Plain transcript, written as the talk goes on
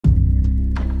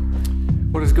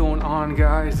What is going on,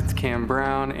 guys? It's Cam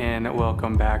Brown and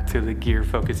welcome back to the Gear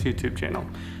Focus YouTube channel.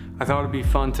 I thought it'd be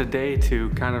fun today to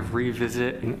kind of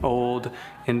revisit an old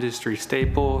industry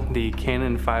staple, the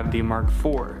Canon 5D Mark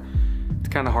IV. It's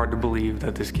kind of hard to believe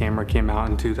that this camera came out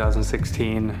in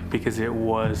 2016 because it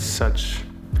was such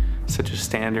a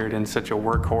standard and such a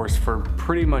workhorse for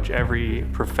pretty much every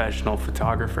professional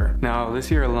photographer. Now,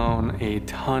 this year alone, a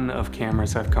ton of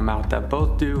cameras have come out that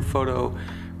both do photo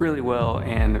really well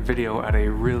and video at a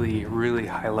really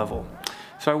high level.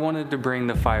 So I wanted to bring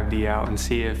the 5D out and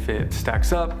see if it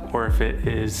stacks up or if it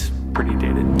is pretty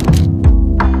dated.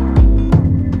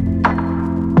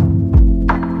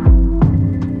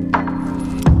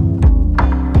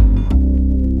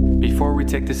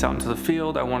 Take this out into the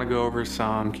field, I want to go over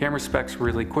some camera specs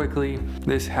really quickly.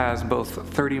 This has both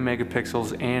 30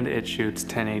 megapixels and it shoots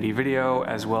 1080 video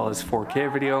as well as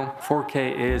 4K video.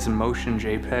 4K is motion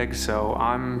JPEG, so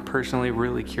I'm personally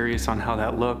really curious on how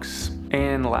that looks.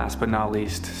 And last but not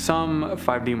least, some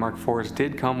 5D Mark IVs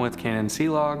did come with Canon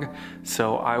C-Log,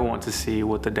 so I want to see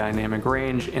what the dynamic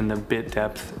range and the bit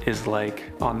depth is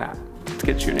like on that. Let's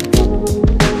get shooting.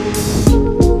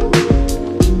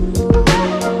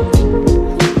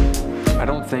 I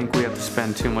don't think we have to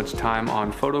spend too much time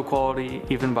on photo quality.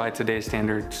 Even by today's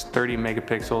standards, 30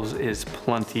 megapixels is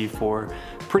plenty for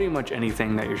pretty much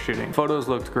anything that you're shooting. Photos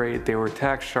looked great, they were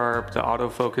tack sharp, the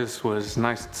autofocus was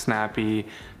nice and snappy.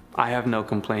 I have no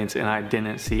complaints and I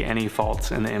didn't see any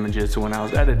faults in the images when I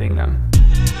was editing them.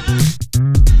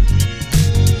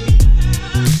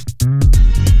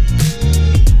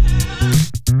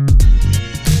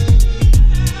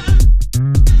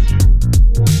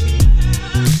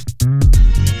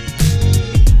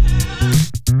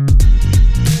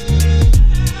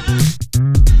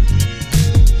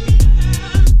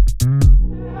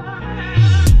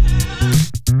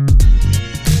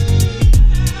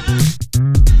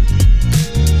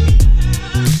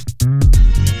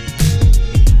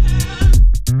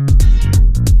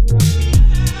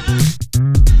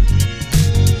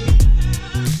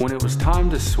 When it was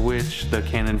time to switch the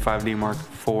Canon 5D Mark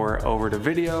IV over to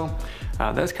video,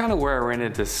 that's kind of where I ran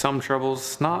into some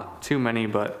troubles. Not too many,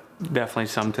 but definitely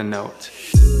some to note.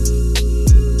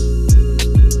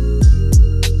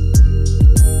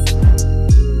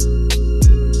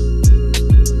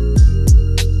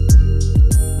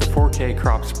 The 4K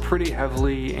crops pretty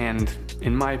heavily, and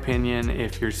in my opinion,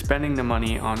 if you're spending the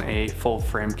money on a full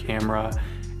frame camera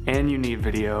and you need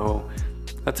video,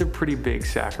 that's a pretty big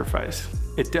sacrifice.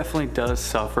 It definitely does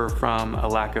suffer from a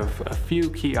lack of a few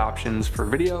key options for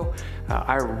video.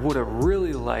 I would have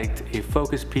really liked a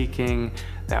focus peaking.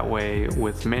 That way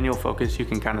with manual focus, you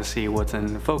can kind of see what's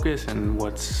in focus and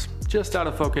what's just out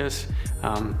of focus.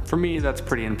 For me, that's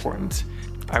pretty important.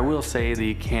 I will say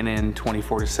the Canon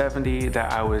 24-70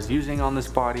 that I was using on this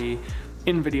body,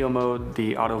 in video mode,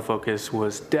 the autofocus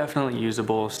was definitely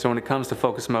usable. So when it comes to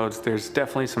focus modes, there's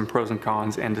definitely some pros and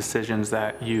cons and decisions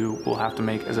that you will have to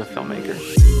make as a filmmaker.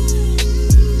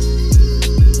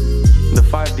 The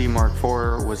 5D Mark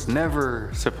IV was never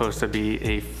supposed to be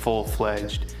a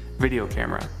full-fledged video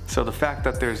camera. So the fact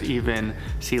that there's even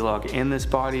C-Log in this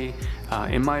body,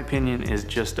 in my opinion, is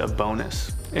just a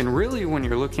bonus. And really, when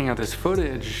you're looking at this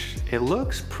footage, it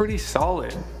looks pretty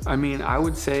solid. I mean, I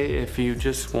would say if you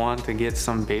just want to get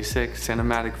some basic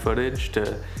cinematic footage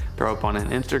to throw up on an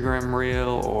Instagram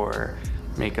reel or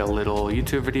make a little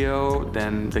YouTube video,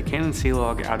 then the Canon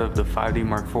C-Log out of the 5D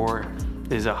Mark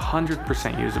IV is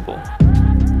 100% usable.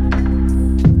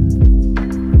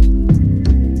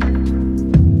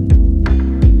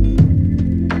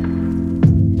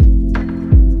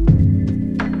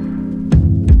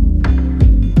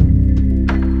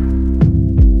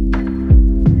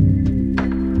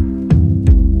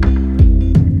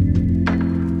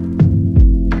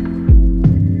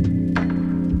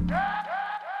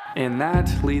 And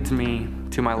that leads me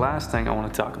to my last thing I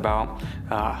want to talk about.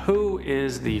 Who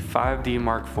is the 5D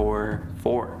Mark IV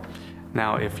for?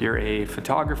 Now, if you're a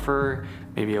photographer,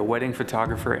 maybe a wedding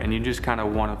photographer, and you just kind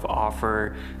of want to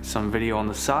offer some video on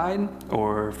the side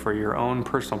or for your own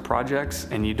personal projects,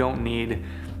 and you don't need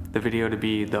the video to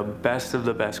be the best of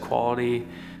the best quality,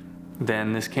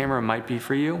 then this camera might be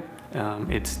for you.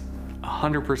 It's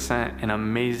 100% an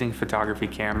amazing photography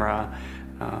camera.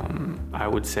 I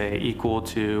would say equal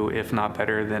to, if not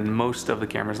better than, most of the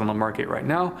cameras on the market right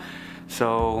now.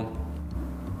 So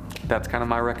that's kind of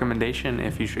my recommendation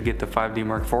if you should get the 5D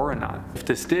Mark IV or not. If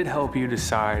this did help you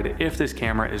decide if this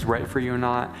camera is right for you or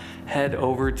not, head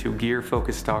over to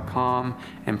gearfocus.com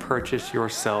and purchase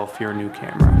yourself your new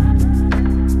camera.